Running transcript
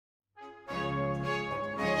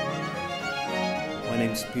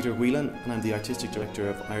name's Peter Whelan and I'm the Artistic Director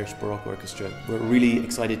of Irish Baroque Orchestra. We're really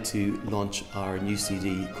excited to launch our new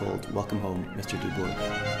CD called Welcome Home Mr Dubourg.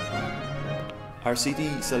 Our CD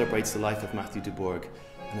celebrates the life of Matthew Dubourg,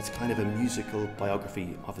 and it's kind of a musical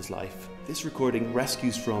biography of his life. This recording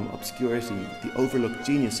rescues from obscurity the overlooked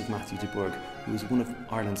genius of Matthew Dubourg, who was one of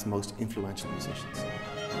Ireland's most influential musicians.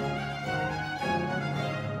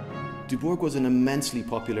 Dubourg was an immensely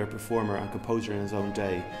popular performer and composer in his own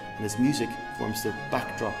day, and his music forms the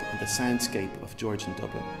backdrop and the soundscape of Georgian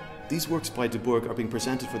Dublin. These works by Dubourg are being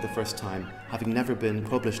presented for the first time, having never been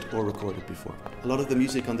published or recorded before. A lot of the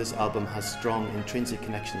music on this album has strong intrinsic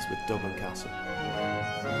connections with Dublin Castle.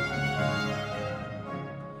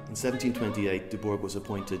 In 1728, Dubourg was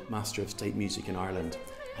appointed Master of State Music in Ireland,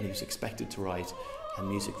 and he was expected to write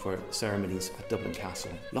music for ceremonies at Dublin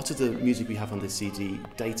Castle. Lots of the music we have on this CD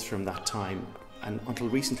dates from that time, and until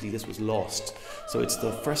recently this was lost, so it's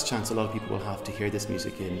the first chance a lot of people will have to hear this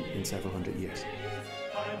music in several hundred years.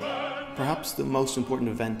 Perhaps the most important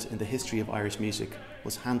event in the history of Irish music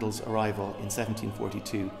was Handel's arrival in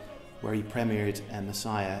 1742, where he premiered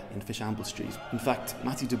Messiah in Fishamble Street. In fact,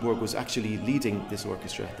 Matthew Dubourg was actually leading this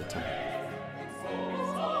orchestra at the time.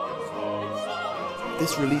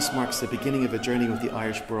 This release marks the beginning of a journey with the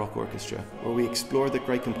Irish Baroque Orchestra, where we explore the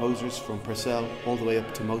great composers from Purcell all the way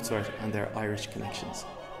up to Mozart and their Irish connections.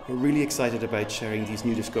 We're really excited about sharing these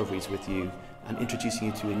new discoveries with you and introducing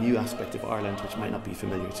you to a new aspect of Ireland which might not be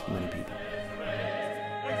familiar to many people.